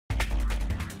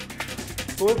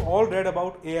So we've all read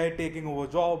about AI taking over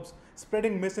jobs,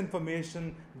 spreading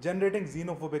misinformation, generating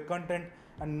xenophobic content,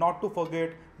 and not to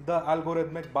forget the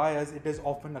algorithmic bias it is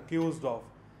often accused of.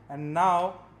 And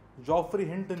now, Geoffrey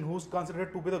Hinton, who's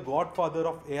considered to be the godfather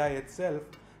of AI itself,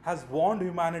 has warned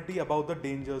humanity about the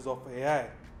dangers of AI.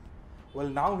 Well,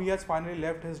 now he has finally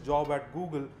left his job at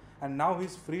Google, and now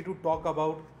he's free to talk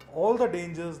about all the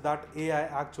dangers that AI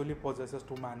actually possesses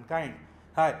to mankind.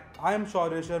 Hi, I am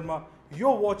Shaurya Sharma.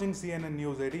 You're watching CNN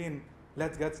News 18.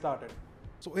 Let's get started.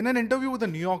 So, in an interview with the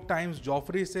New York Times,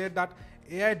 Geoffrey said that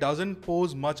AI doesn't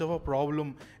pose much of a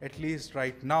problem, at least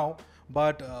right now,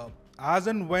 but as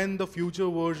and when the future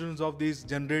versions of these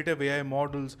generative AI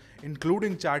models,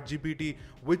 including ChatGPT,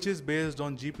 which is based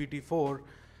on GPT-4,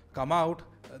 come out,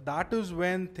 that is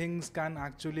when things can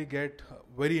actually get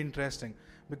very interesting,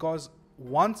 because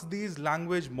once these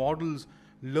language models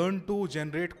learn to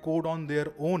generate code on their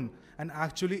own and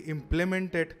actually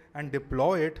implement it and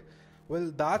deploy it,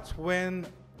 well, that's when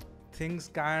things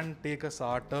can take a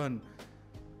sour turn.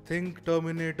 Think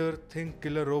Terminator, think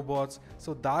killer robots.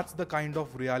 So that's the kind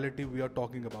of reality we are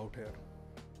talking about here.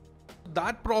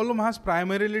 That problem has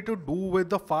primarily to do with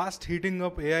the fast heating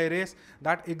up AI race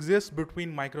that exists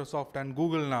between Microsoft and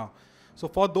Google now. So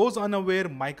for those unaware,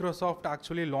 Microsoft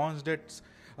actually launched its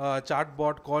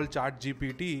chatbot called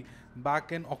ChatGPT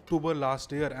back in October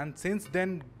last year, and since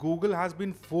then Google has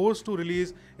been forced to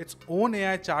release its own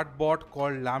AI chatbot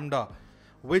called Lambda,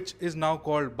 which is now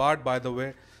called Bard, by the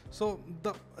way. So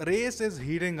the race is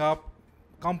heating up.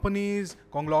 Companies,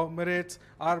 conglomerates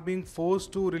are being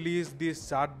forced to release these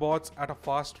chatbots at a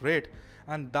fast rate,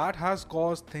 and that has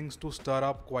caused things to stir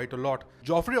up quite a lot.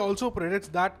 Geoffrey also predicts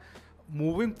that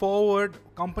moving forward,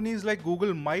 companies like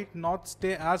Google might not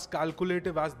stay as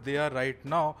calculative as they are right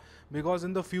now, because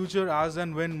in the future, as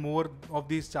and when more of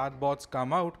these chatbots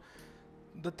come out,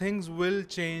 the things will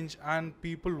change and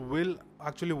people will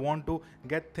actually want to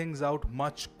get things out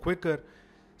much quicker.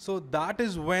 So that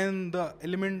is when the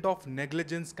element of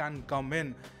negligence can come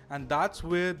in, and that's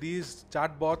where these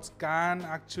chatbots can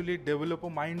actually develop a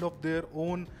mind of their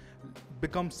own,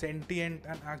 become sentient,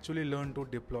 and actually learn to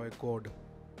deploy code.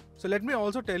 So let me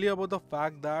also tell you about the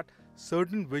fact that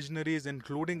certain visionaries,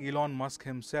 including Elon Musk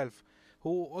himself,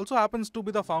 who also happens to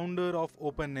be the founder of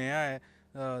OpenAI,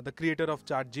 the creator of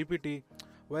ChatGPT,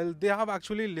 well, they have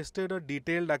actually listed a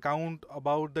detailed account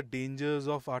about the dangers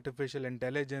of artificial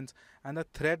intelligence and the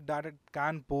threat that it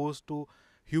can pose to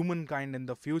humankind in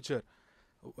the future.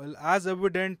 Well, as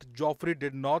evident, Geoffrey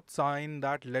did not sign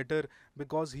that letter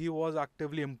because he was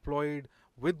actively employed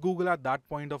with Google at that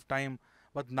point of time.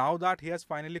 But now that he has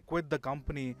finally quit the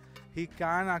company, he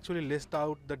can actually list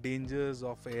out the dangers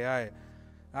of AI.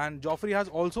 And Geoffrey has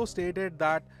also stated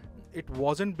that it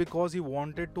wasn't because he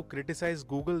wanted to criticize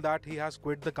Google that he has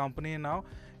quit the company now.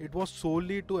 It was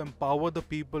solely to empower the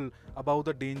people about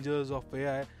the dangers of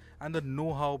AI and the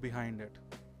know-how behind it.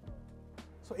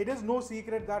 So it is no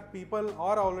secret that people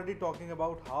are already talking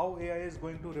about how AI is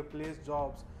going to replace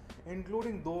jobs,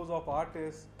 including those of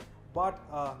artists. But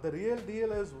the real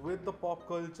deal is with the pop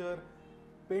culture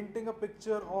painting a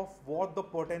picture of what the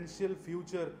potential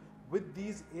future with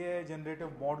these AI generative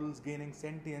models gaining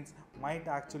sentience might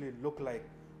actually look like.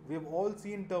 We've all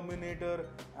seen Terminator,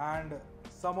 and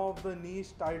some of the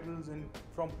niche titles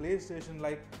from PlayStation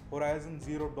like Horizon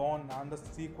Zero Dawn and the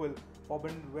sequel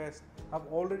Forbidden West have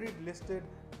already listed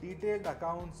detailed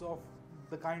accounts of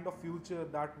the kind of future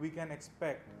that we can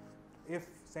expect if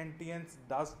sentience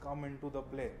does come into the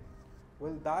play.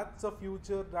 Well, that's a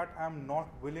future that I'm not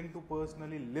willing to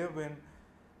personally live in.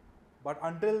 But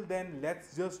until then,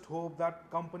 let's just hope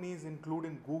that companies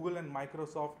including Google and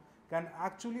Microsoft can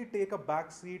actually take a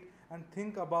back seat and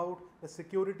think about the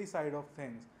security side of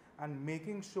things and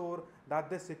making sure that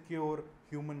they secure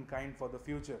humankind for the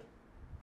future.